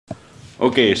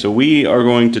Okay, so we are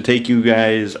going to take you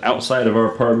guys outside of our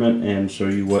apartment and show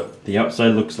you what the outside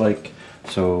looks like.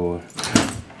 So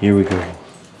here we go.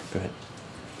 Go ahead.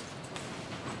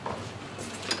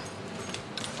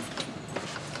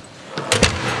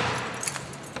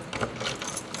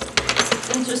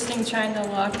 It's interesting trying to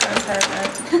lock our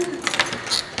apartment.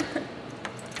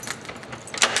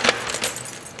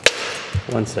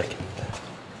 1 second.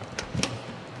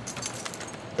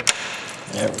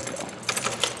 There we go.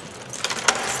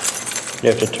 You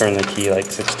have to turn the key like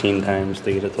 16 times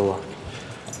to get it to lock.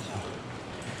 So,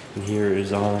 and here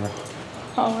is our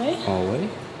hallway.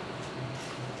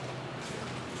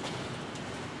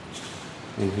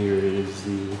 And here is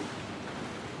the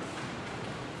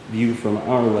view from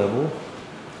our level.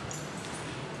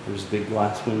 There's big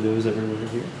glass windows everywhere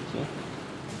here. So.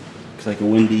 Looks like a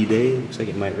windy day. Looks like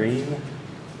it might rain.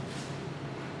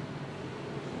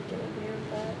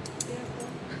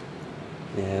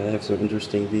 Yeah, they have some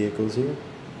interesting vehicles here.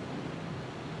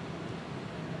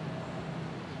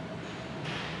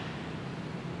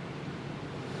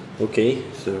 Okay,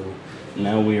 so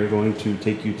now we are going to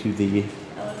take you to the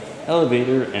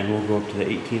elevator and we'll go up to the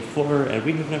 18th floor, and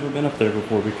we have never been up there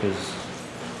before because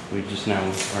we just now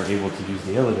are able to use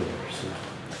the elevator. So.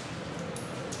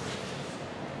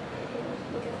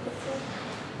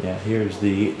 Yeah, here's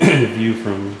the view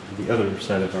from the other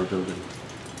side of our building.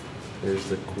 There's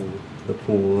the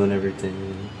pool and everything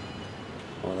and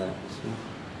all that. So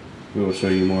we will show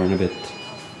you more in a bit.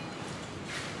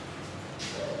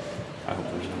 I hope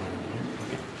there's no one in here.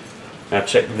 Okay. Now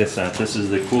check this out. This is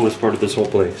the coolest part of this whole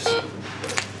place.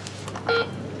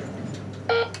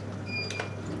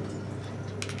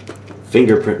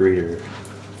 Fingerprint reader.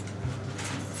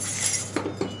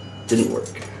 Didn't work.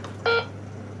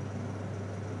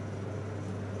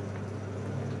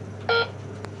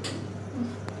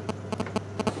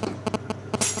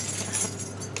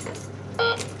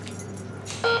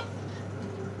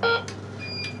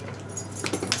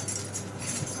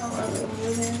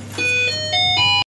 Oh,